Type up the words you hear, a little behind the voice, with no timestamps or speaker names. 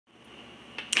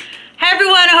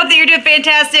hope that you're doing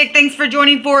fantastic. Thanks for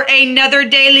joining for another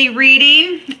daily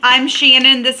reading. I'm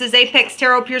Shannon. This is Apex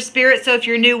Tarot Pure Spirit. So if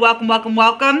you're new, welcome, welcome,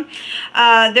 welcome.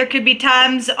 There could be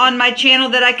times on my channel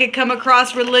that I could come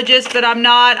across religious, but I'm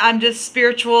not. I'm just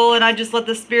spiritual, and I just let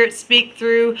the Spirit speak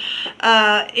through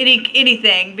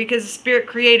anything, because the Spirit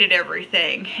created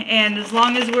everything. And as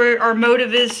long as our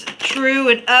motive is true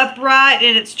and upright,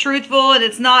 and it's truthful, and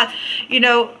it's not, you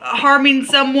know, harming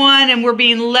someone, and we're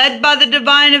being led by the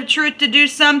divine of truth to do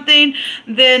something,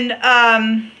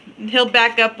 then he'll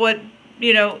back up what,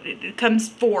 you know, it comes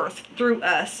forth through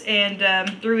us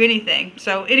and through anything.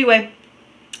 So anyway,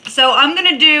 so I'm going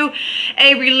to do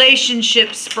a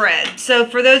relationship spread. So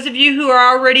for those of you who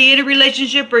are already in a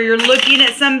relationship, or you're looking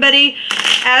at somebody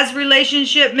as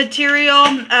relationship material,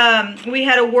 we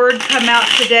had a word come out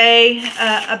today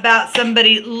about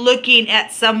somebody looking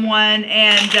at someone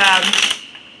and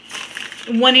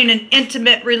wanting an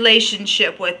intimate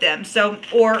relationship with them. So,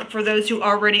 or for those who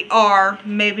already are,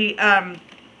 maybe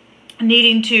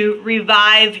needing to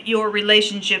revive your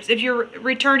relationships. If you're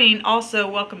returning, also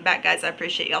welcome back, guys. I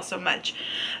appreciate y'all so much.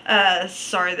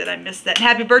 Sorry that I missed that.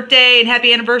 Happy birthday and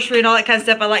happy anniversary and all that kind of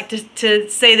stuff. I like to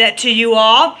say that to you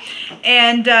all,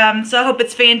 and so I hope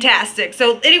it's fantastic.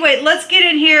 So anyway, let's get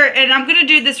in here, and I'm going to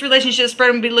do this relationship spread.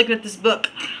 I'm going to be looking at this book,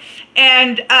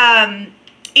 and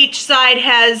each side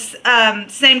has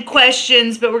same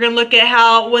questions, but we're going to look at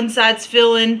how one side's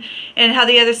feeling and how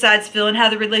the other side's feeling, how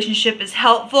the relationship is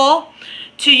helpful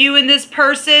to you and this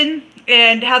person,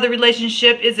 and how the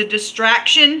relationship is a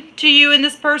distraction to you and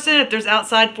this person, if there's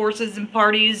outside forces and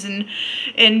parties and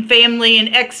family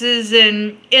and exes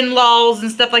and in-laws and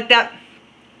stuff like that,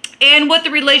 and what the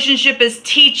relationship is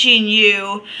teaching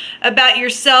you about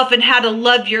yourself and how to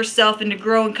love yourself and to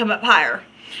grow and come up higher.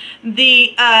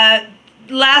 The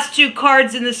last two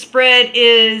cards in the spread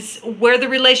is where the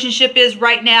relationship is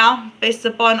right now, based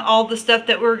upon all the stuff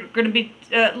that we're going to be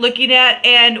looking at,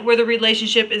 and where the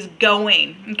relationship is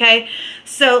going. Okay,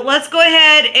 so let's go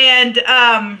ahead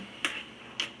and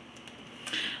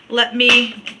let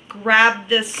me grab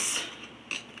this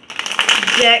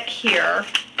deck here.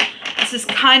 This is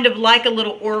kind of like a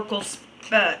little oracle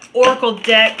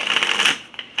deck.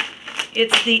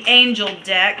 It's the angel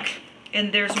deck,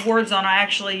 and there's words on. I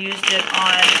actually used it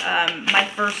on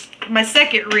my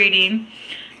second reading,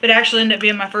 but actually ended up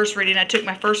being my first reading. I took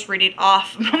my first reading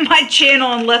off my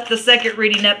channel and left the second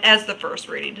reading up as the first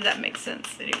reading. Does that make sense?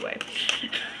 Anyway,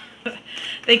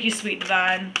 thank you, sweet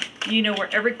divine. You know where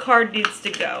every card needs to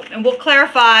go, and we'll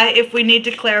clarify if we need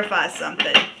to clarify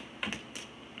something.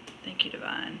 Thank you,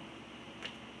 divine.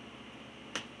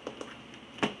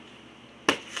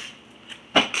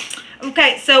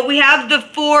 Okay, so we have the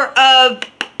Four of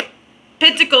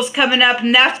Pentacles coming up,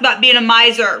 and that's about being a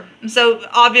miser. So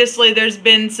obviously there's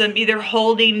been some either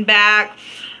holding back,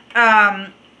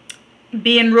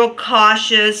 being real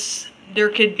cautious. There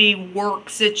could be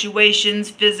work situations,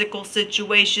 physical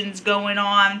situations going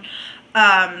on.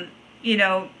 You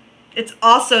know, it's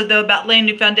also, though, about laying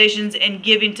new foundations and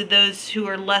giving to those who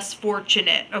are less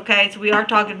fortunate. Okay, so we are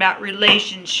talking about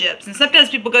relationships. And sometimes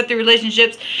people go through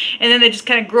relationships and then they just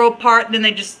kind of grow apart, and then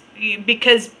they just,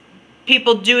 because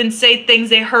people do and say things,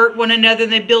 they hurt one another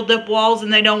and they build up walls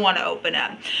and they don't want to open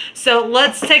up. So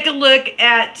let's take a look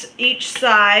at each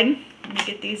side. Let me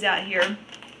get these out here.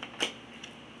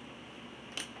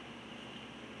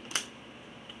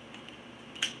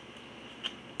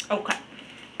 Okay.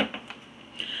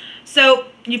 So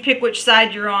you pick which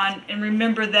side you're on, and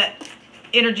remember that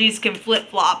energies can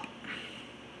flip-flop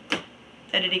at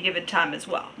any given time as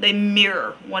well. They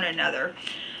mirror one another.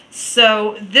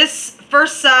 So this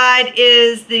first side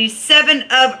is the Seven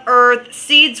of Earth,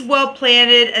 seeds well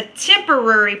planted, a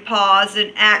temporary pause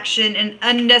in action, and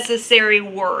unnecessary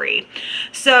worry.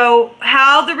 So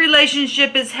how the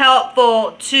relationship is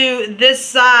helpful to this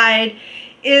side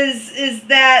is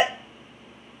that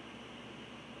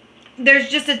there's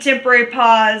just a temporary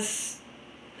pause.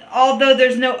 Although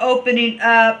there's no opening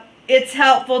up, it's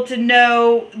helpful to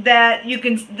know that you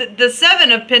can, the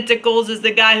Seven of Pentacles is the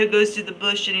guy who goes through the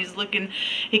bush and he's looking,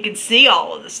 he can see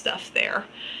all of the stuff there.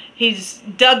 He's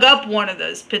dug up one of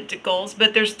those pentacles,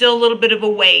 but there's still a little bit of a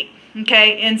weight.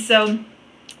 Okay, and so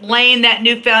laying that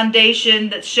new foundation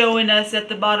that's showing us at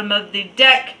the bottom of the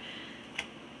deck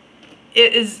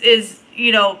is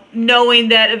you know, knowing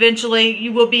that eventually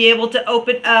you will be able to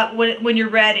open up when you're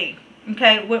ready.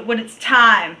 Okay, when it's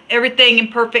time, everything in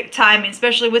perfect timing,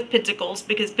 especially with Pentacles,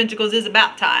 because Pentacles is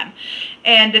about time.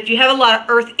 And if you have a lot of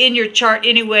Earth in your chart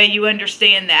anyway, you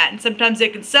understand that. And sometimes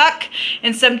it can suck,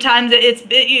 and sometimes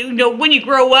you know, when you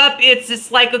grow up, it's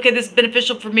just like, okay, this is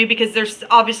beneficial for me because there's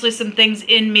obviously some things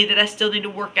in me that I still need to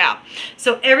work out.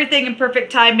 So everything in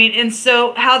perfect timing. And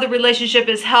so how the relationship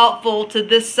is helpful to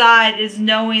this side is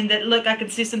knowing that, look, I can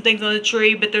see some things on the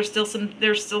tree, but there's still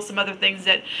some other things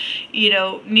that, you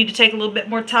know, need to take a little bit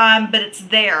more time, but it's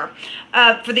there.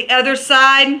 For the other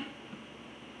side,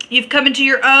 you've come into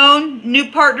your own.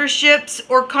 New partnerships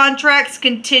or contracts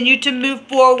continue to move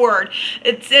forward.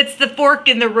 It's the fork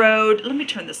in the road. Let me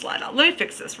turn this light on. Let me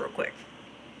fix this real quick.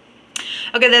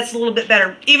 Okay, that's a little bit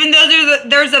better. Even though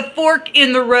there's a fork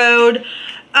in the road,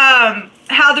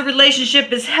 how the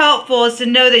relationship is helpful is to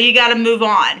know that you got to move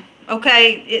on.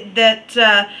 Okay,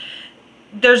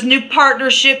 there's new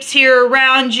partnerships here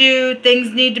around you.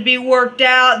 Things need to be worked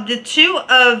out. The Two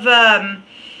of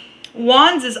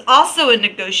Wands is also a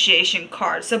negotiation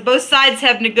card. So both sides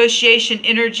have negotiation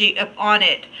energy up on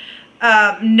it.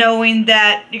 Knowing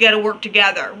that you got to work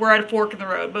together. We're at a fork in the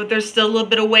road, but there's still a little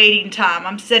bit of waiting time.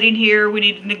 I'm sitting here. We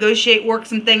need to negotiate, work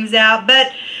some things out,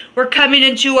 but we're coming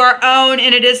into our own,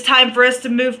 and it is time for us to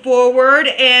move forward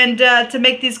and to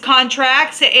make these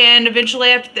contracts. And eventually,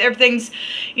 after everything's,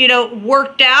 you know,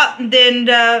 worked out, then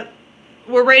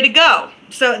we're ready to go.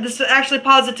 So this is actually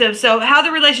positive. So how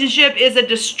the relationship is a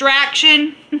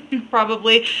distraction,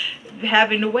 probably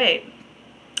having to wait.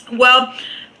 Well,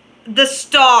 the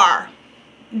Star,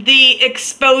 the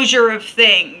exposure of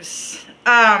things,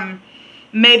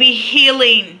 maybe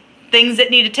healing, things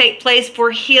that need to take place for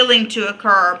healing to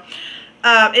occur.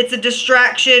 It's a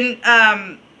distraction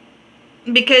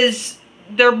because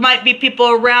there might be people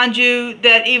around you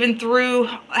that even through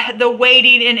the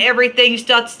waiting and everything, you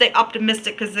still have to stay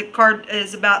optimistic because the card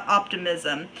is about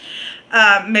optimism.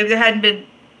 Maybe there hadn't been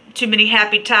too many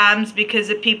happy times because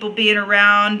of people being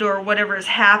around, or whatever has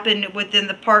happened within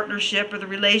the partnership or the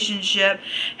relationship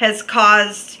has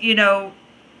caused, you know,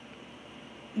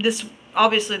 this,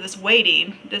 obviously this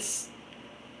waiting, this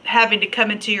having to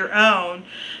come into your own.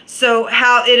 So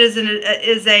how it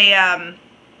is a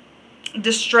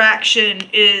distraction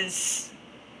is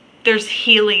there's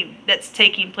healing that's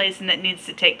taking place and that needs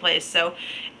to take place. So,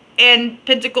 and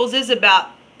Pentacles is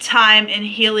about time and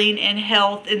healing and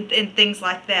health and things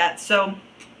like that. So,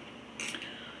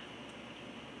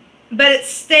 but it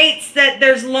states that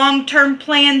there's long-term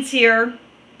plans here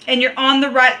and you're on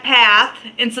the right path,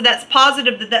 and so that's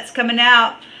positive that that's coming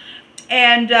out.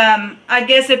 And I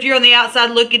guess if you're on the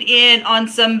outside looking in on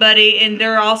somebody and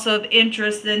they're also of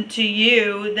interest then to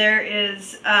you, there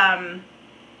is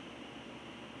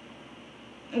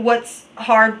what's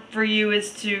hard for you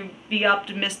is to be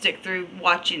optimistic through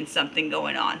watching something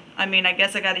going on. I mean, I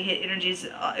guess I got to hit energies.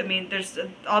 I mean, there's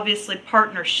obviously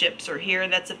partnerships are here,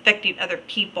 and that's affecting other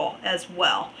people as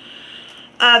well.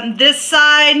 This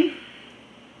side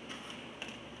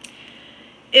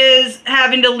is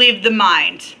having to leave the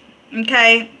mind.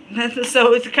 Okay,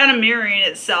 so it's kind of mirroring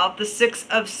itself. The Six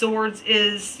of Swords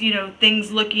is, you know,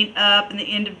 things looking up and the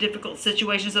end of difficult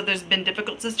situations. So there's been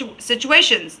difficult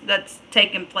situations that's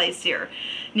taken place here.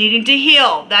 Needing to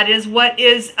heal. That is what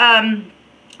is a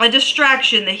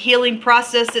distraction. The healing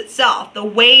process itself. The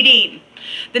waiting.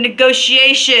 The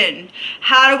negotiation.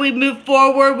 How do we move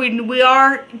forward? We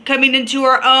are coming into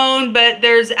our own, but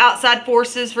there's outside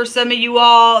forces for some of you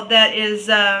all that is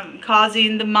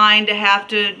causing the mind to have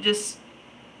to just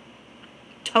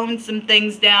tone some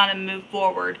things down and move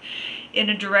forward in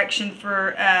a direction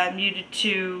for you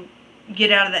to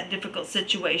get out of that difficult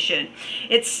situation.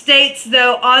 It states,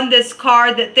 though, on this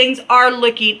card that things are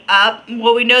looking up.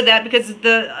 Well, we know that because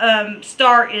the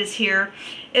star is here.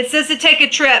 It says to take a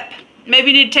trip.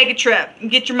 Maybe you need to take a trip and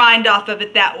get your mind off of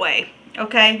it that way,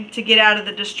 okay, to get out of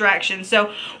the distraction.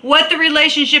 So what the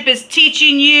relationship is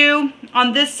teaching you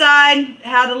on this side,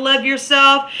 how to love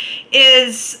yourself,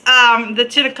 is the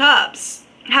Ten of Cups,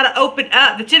 how to open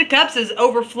up. The Ten of Cups is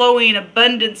overflowing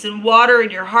abundance and water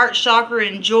and your heart chakra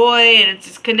and joy, and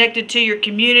it's connected to your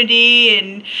community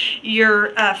and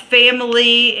your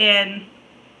family, and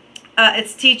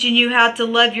it's teaching you how to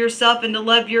love yourself and to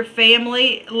love your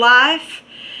family life.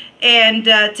 And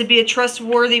to be a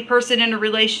trustworthy person in a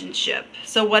relationship.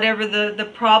 So whatever the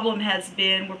problem has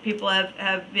been, where people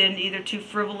have been either too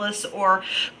frivolous or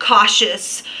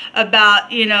cautious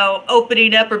about, you know,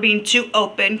 opening up or being too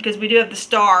open, because we do have the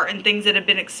star and things that have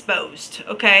been exposed,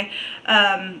 okay?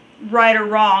 Right or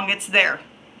wrong, it's there.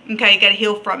 Okay, you got to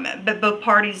heal from it. But both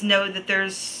parties know that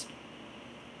there's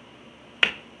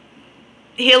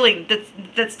healing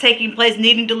that's taking place,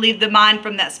 needing to leave the mind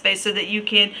from that space so that you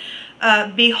can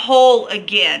be whole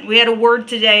again. We had a word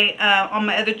today on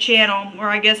my other channel, or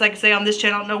I guess I could say on this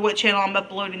channel. I don't know what channel I'm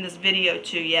uploading this video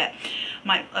to yet.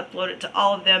 Might upload it to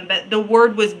all of them, but the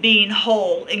word was being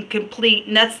whole and complete,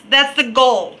 and that's the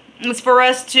goal. It's for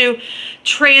us to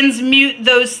transmute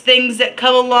those things that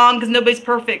come along, because nobody's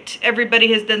perfect.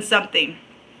 Everybody has done something.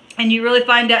 And you really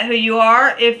find out who you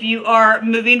are if you are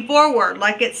moving forward,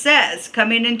 like it says,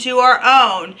 coming into our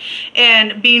own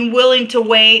and being willing to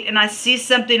wait. And I see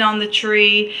something on the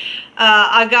tree.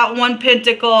 I got one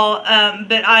pentacle,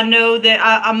 but I know that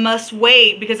I must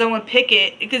wait because I want to pick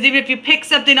it. Because even if you pick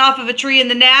something off of a tree in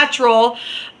the natural,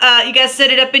 you got to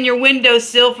set it up in your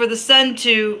windowsill for the sun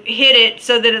to hit it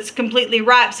so that it's completely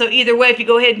ripe. So either way, if you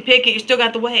go ahead and pick it, you still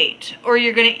got to wait. Or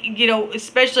you're going to, you know,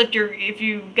 especially if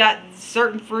you got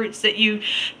certain fruits that you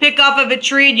pick off of a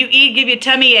tree and you eat, give you a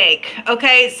tummy ache.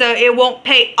 Okay, so it won't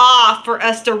pay off for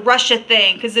us to rush a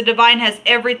thing, because the divine has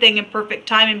everything in perfect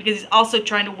timing, because he's also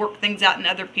trying to work things out in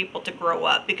other people to grow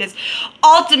up, because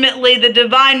ultimately the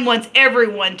divine wants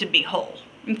everyone to be whole.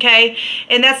 Okay,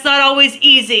 and that's not always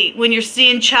easy when you're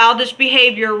seeing childish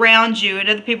behavior around you and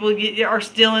other people are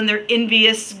still in their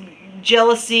envious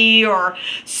jealousy or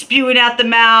spewing out the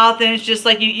mouth, and it's just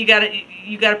like you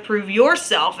gotta prove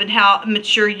yourself and how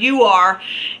mature you are.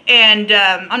 And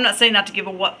I'm not saying not to give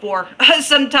a what for.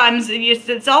 Sometimes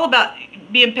it's all about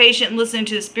being patient and listening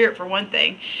to the spirit, for one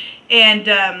thing.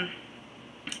 And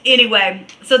anyway,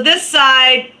 so this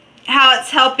side, how it's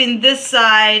helping this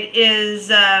side is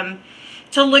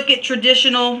to look at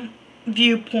traditional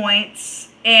viewpoints,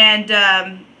 and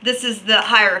this is the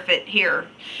Hierophant here.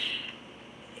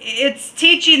 It's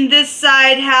teaching this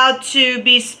side how to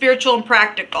be spiritual and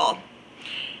practical,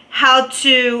 how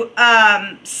to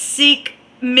seek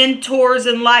mentors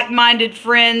and like-minded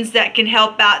friends that can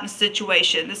help out in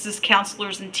situations. This is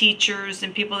counselors and teachers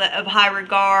and people that of high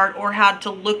regard, or how to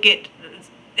look at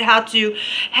how to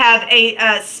have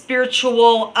a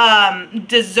spiritual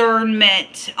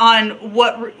discernment on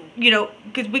what, you know,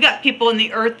 because we got people in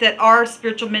the earth that are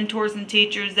spiritual mentors and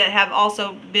teachers that have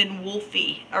also been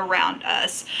wolfy around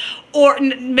us, or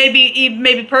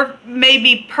maybe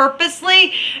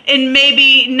purposely and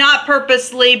maybe not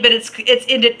purposely, but it's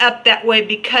ended up that way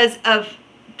because of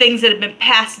things that have been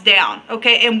passed down.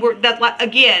 Okay, and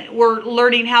we're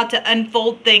learning how to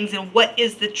unfold things and what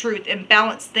is the truth and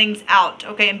balance things out.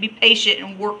 Okay, and be patient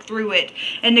and work through it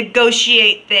and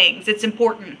negotiate things. It's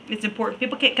important. It's important.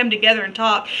 People can't come together and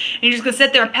talk, and you're just gonna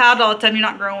sit there and pout all the time. You're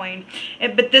not growing.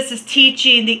 But this is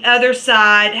teaching the other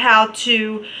side how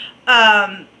to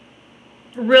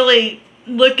really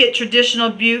look at traditional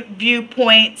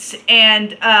viewpoints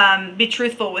and be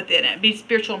truthful within it. Be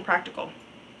spiritual and practical.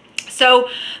 So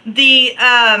the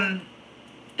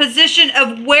position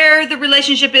of where the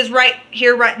relationship is right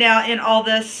here, right now in all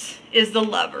this is the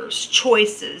Lovers.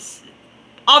 Choices.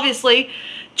 Obviously,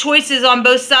 choices on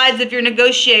both sides if you're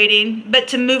negotiating, but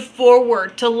to move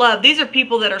forward, to love. These are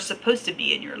people that are supposed to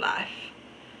be in your life.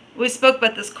 We spoke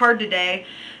about this card today.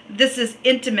 This is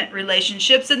intimate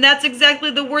relationships, and that's exactly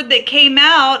the word that came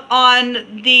out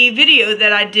on the video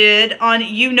that I did on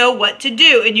You Know What to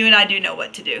Do, and you and I do know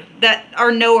what to do. That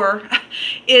our knower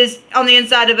is on the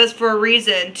inside of us for a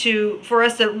reason, for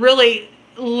us to really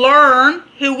learn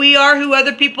who we are, who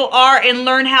other people are, and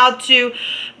learn how to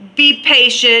be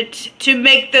patient to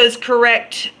make those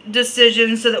correct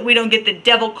decisions so that we don't get the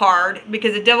devil card,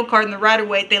 because the devil card and the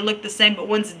Rider-Waite, they look the same, but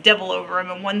one's the devil over them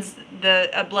and one's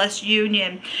a blessed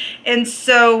union. And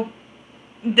so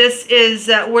this is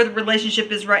where the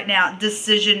relationship is right now.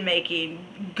 Decision making,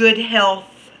 good health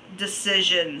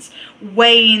decisions,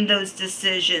 weighing those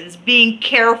decisions, being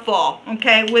careful,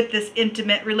 okay, with this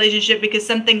intimate relationship, because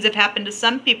some things have happened to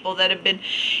some people that have been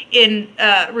in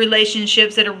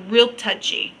relationships that are real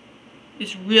touchy.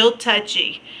 It's real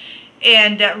touchy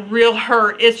and real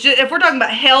hurt. It's just, if we're talking about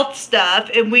health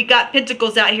stuff, and we got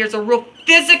pentacles out here, so real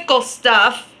physical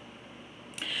stuff,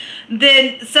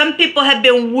 then some people have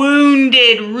been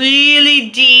wounded really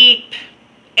deep.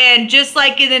 And just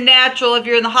like in the natural, if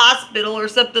you're in the hospital or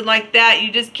something like that,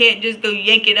 you just can't just go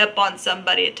yank it up on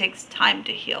somebody. It takes time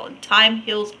to heal, and time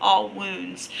heals all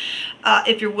wounds.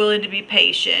 If you're willing to be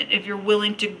patient, if you're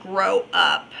willing to grow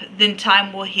up, then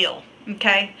time will heal,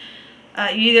 okay?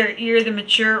 You're either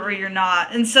mature or you're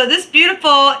not. And so this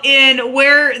beautiful in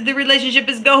where the relationship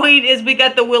is going is we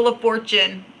got the Wheel of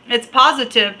Fortune. It's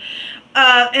positive.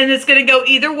 And it's going to go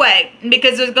either way,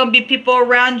 because there's going to be people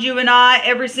around you and I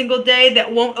every single day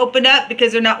that won't open up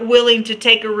because they're not willing to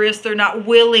take a risk. They're not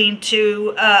willing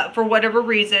to, for whatever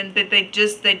reason, that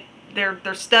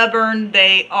They're stubborn.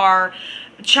 They are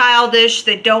childish.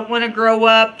 They don't want to grow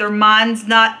up. Their mind's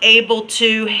not able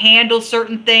to handle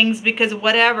certain things because of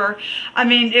whatever. I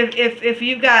mean, if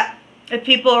you've got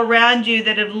people around you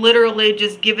that have literally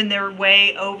just given their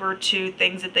way over to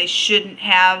things that they shouldn't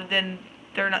have, then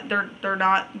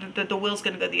the wheel's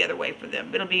going to go the other way for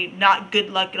them. It'll be not good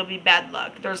luck. It'll be bad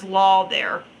luck. There's law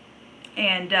there.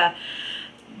 And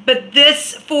but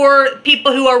this, for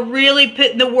people who are really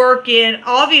putting the work in,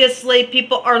 obviously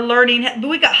people are learning.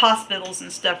 We got hospitals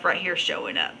and stuff right here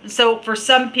showing up. So for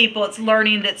some people, it's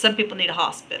learning that some people need a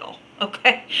hospital.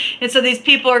 Okay. And so these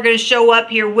people are going to show up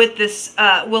here with this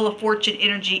Wheel of Fortune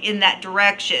energy in that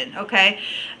direction. Okay.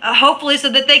 Hopefully so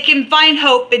that they can find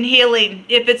hope and healing.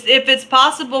 If it's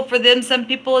possible for them, some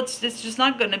people it's just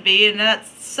not going to be, and that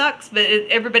sucks, but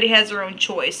everybody has their own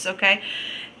choice. Okay.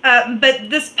 But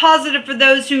this positive for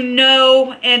those who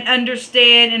know and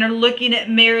understand and are looking at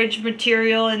marriage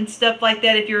material and stuff like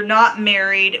that. If you're not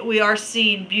married, we are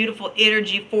seeing beautiful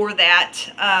energy for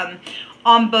that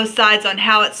on both sides, on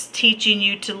how it's teaching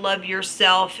you to love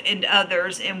yourself and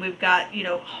others. And we've got, you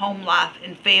know, home life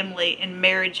and family and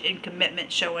marriage and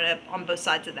commitment showing up on both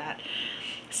sides of that.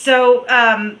 So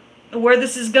where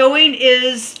this is going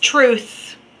is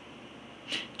truth,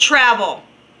 travel,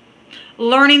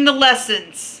 learning the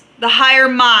lessons, the higher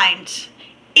mind,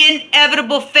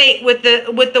 inevitable fate with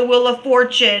the Wheel of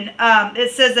Fortune.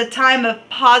 It says a time of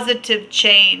positive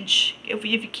change. If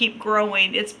you keep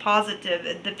growing, it's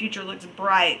positive. The future looks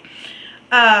bright.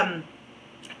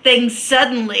 Things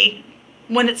suddenly,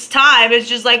 when it's time, it's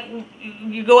just like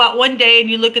you go out one day and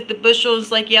you look at the bushel,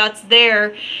 it's like, yeah, it's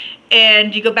there.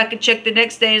 And you go back and check the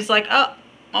next day, and it's like,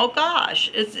 oh gosh,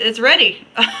 it's ready.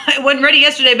 It wasn't ready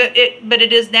yesterday, but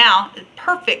it is now.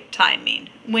 Perfect timing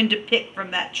when to pick from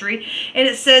that tree. And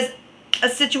it says a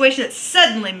situation that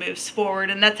suddenly moves forward,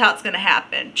 and that's how it's going to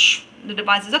happen. The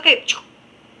divine says, okay,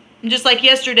 just like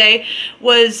yesterday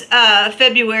was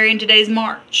February and today's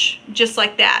March, just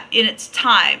like that. In its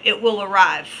time, it will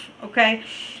arrive. Okay,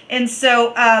 and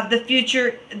so the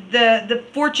future, the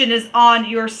fortune is on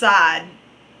your side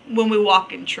when we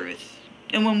walk in truth.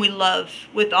 And when we love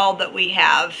with all that we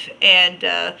have,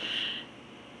 and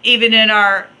even in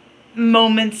our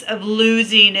moments of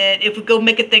losing it, if we go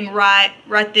make a thing right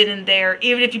then and there,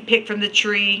 even if you pick from the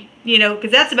tree, you know,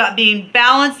 because that's about being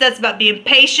balanced, that's about being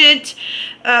patient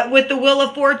with the Wheel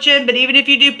of Fortune. But even if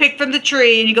you do pick from the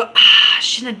tree and you go, I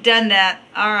shouldn't have done that.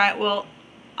 All right, well,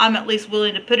 I'm at least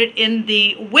willing to put it in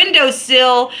the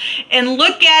windowsill and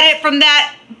look at it from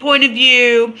that point of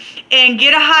view and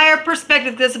get a higher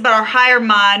perspective. That's about our higher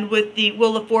mind with the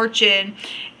Wheel of Fortune,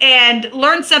 and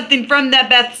learn something from that.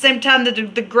 But at the same time,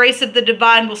 the grace of the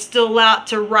divine will still allow it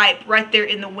to ripe right there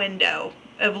in the window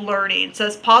of learning. So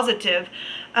it's positive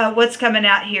what's coming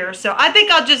out here. So I think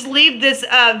I'll just leave this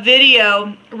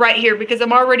video right here because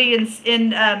I'm already in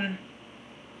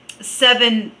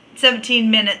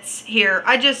 17 minutes here.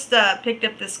 I just picked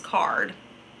up this card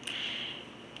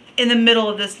in the middle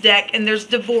of this deck, and there's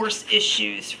divorce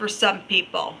issues for some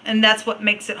people, and that's what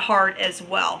makes it hard as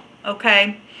well.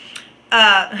 Okay,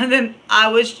 and then I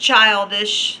was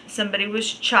childish, somebody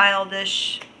was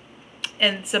childish,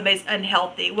 and somebody's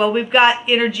unhealthy. Well, we've got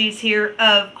energies here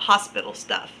of hospital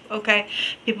stuff. Okay,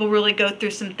 people really go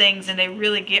through some things and they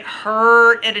really get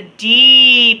hurt at a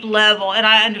deep level, and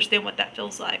I understand what that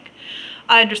feels like.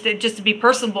 I understand, just to be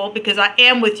personable, because I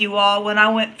am with you all. When I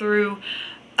went through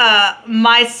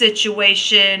my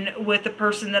situation with a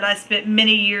person that I spent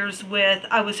many years with,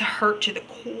 I was hurt to the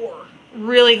core,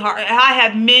 really hard. I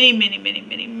had many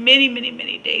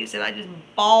days that I just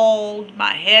bawled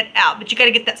my head out. But you got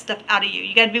to get that stuff out of you.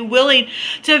 You got to be willing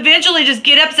to eventually just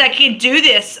get up and say, I can't do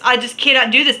this. I just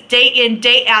cannot do this day in,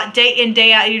 day out, day in,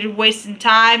 day out. You're wasting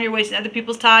time. You're wasting other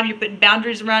people's time. You're putting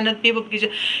boundaries around other people because,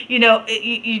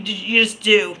 you just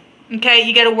do. Okay,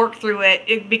 you got to work through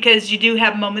it because you do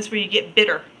have moments where you get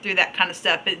bitter through that kind of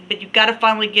stuff. But you've got to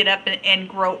finally get up and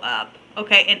grow up,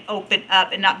 okay, and open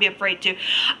up and not be afraid to.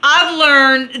 I've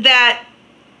learned that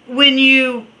when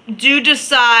you do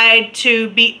decide to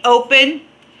be open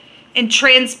and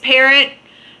transparent,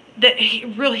 that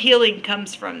real healing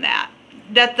comes from that.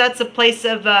 That's a place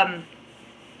of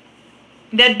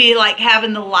that'd be like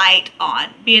having the light on,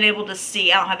 being able to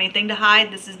see. I don't have anything to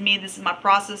hide. This is me. This is my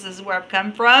process. This is where I've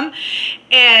come from.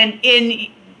 And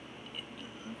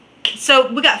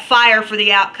so we got fire for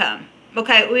the outcome.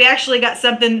 Okay, we actually got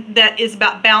something that is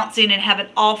about balancing and having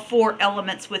all four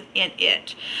elements within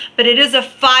it. But it is a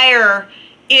fire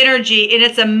energy, and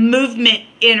it's a movement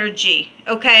energy,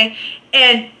 okay?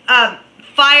 And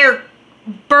fire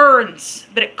burns,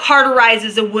 but it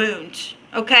cauterizes a wound.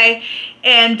 okay?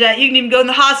 And you can even go in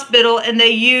the hospital and they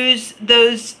use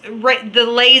those, the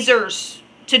lasers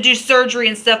to do surgery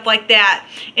and stuff like that,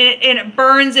 and it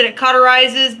burns and it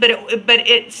cauterizes, but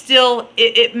it still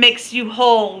makes you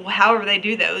whole. However they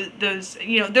do those,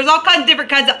 you know, there's all kinds of different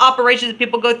kinds of operations that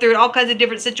people go through, and all kinds of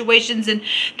different situations and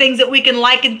things that we can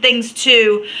liken things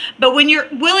to. But when you're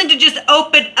willing to just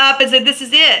open up and say, this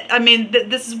is it, I mean,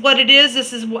 this is what it is,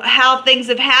 this is how things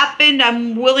have happened,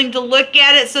 I'm willing to look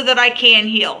at it so that I can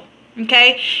heal.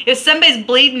 Okay, if somebody's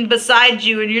bleeding beside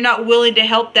you and you're not willing to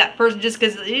help that person just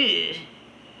because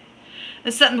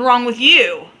there's something wrong with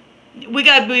you. We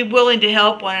got to be willing to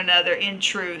help one another in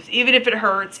truth, even if it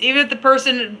hurts, even if the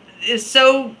person is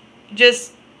so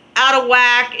just out of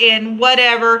whack and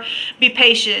whatever. Be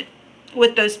patient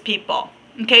with those people,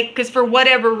 okay? Because for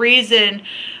whatever reason,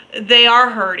 they are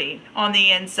hurting on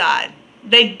the inside.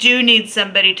 They do need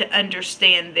somebody to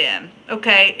understand them,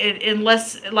 okay?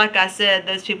 Unless, like I said,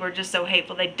 those people are just so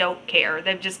hateful, they don't care.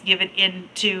 They've just given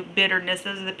into bitterness.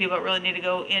 Those are the people that really need to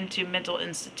go into mental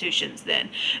institutions then.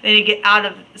 They need to get out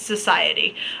of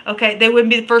society, okay? They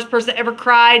wouldn't be the first person that ever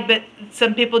cried, but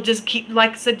some people just keep,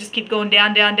 like I said, just keep going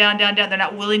down, down, down, down, down. They're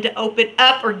not willing to open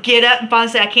up or get up and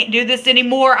finally say, I can't do this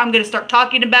anymore. I'm going to start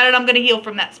talking about it. I'm going to heal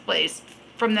from that place.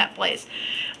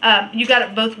 You got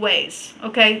it both ways,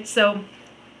 okay? So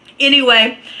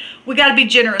anyway, we got to be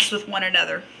generous with one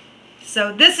another.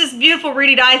 So this is beautiful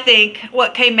reading, I think,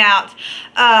 what came out.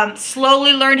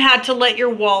 Slowly learn how to let your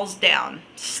walls down.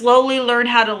 Slowly learn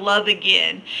how to love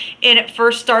again. And it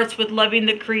first starts with loving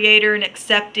the Creator and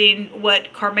accepting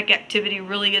what karmic activity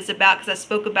really is about, because I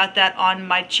spoke about that on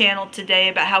my channel today,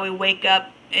 about how we wake up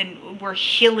and we're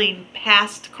healing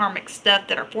past karmic stuff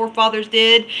that our forefathers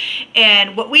did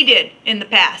and what we did in the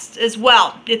past as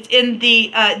well. It's in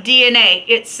the DNA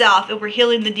itself, and we're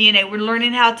healing the DNA. We're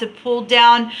learning how to pull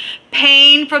down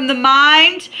pain from the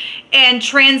mind and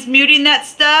transmuting that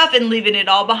stuff and leaving it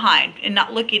all behind and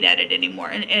not looking at it anymore.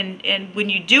 And when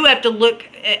you do have to look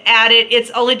at it, it's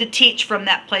only to teach from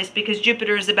that place, because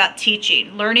Jupiter is about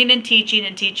teaching, learning and teaching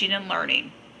and teaching and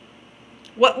learning.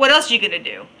 What else are you going to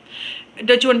do?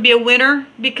 Don't you want to be a winner?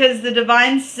 Because the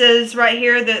divine says right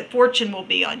here that fortune will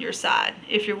be on your side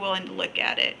if you're willing to look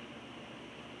at it.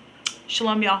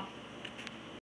 Shalom, y'all.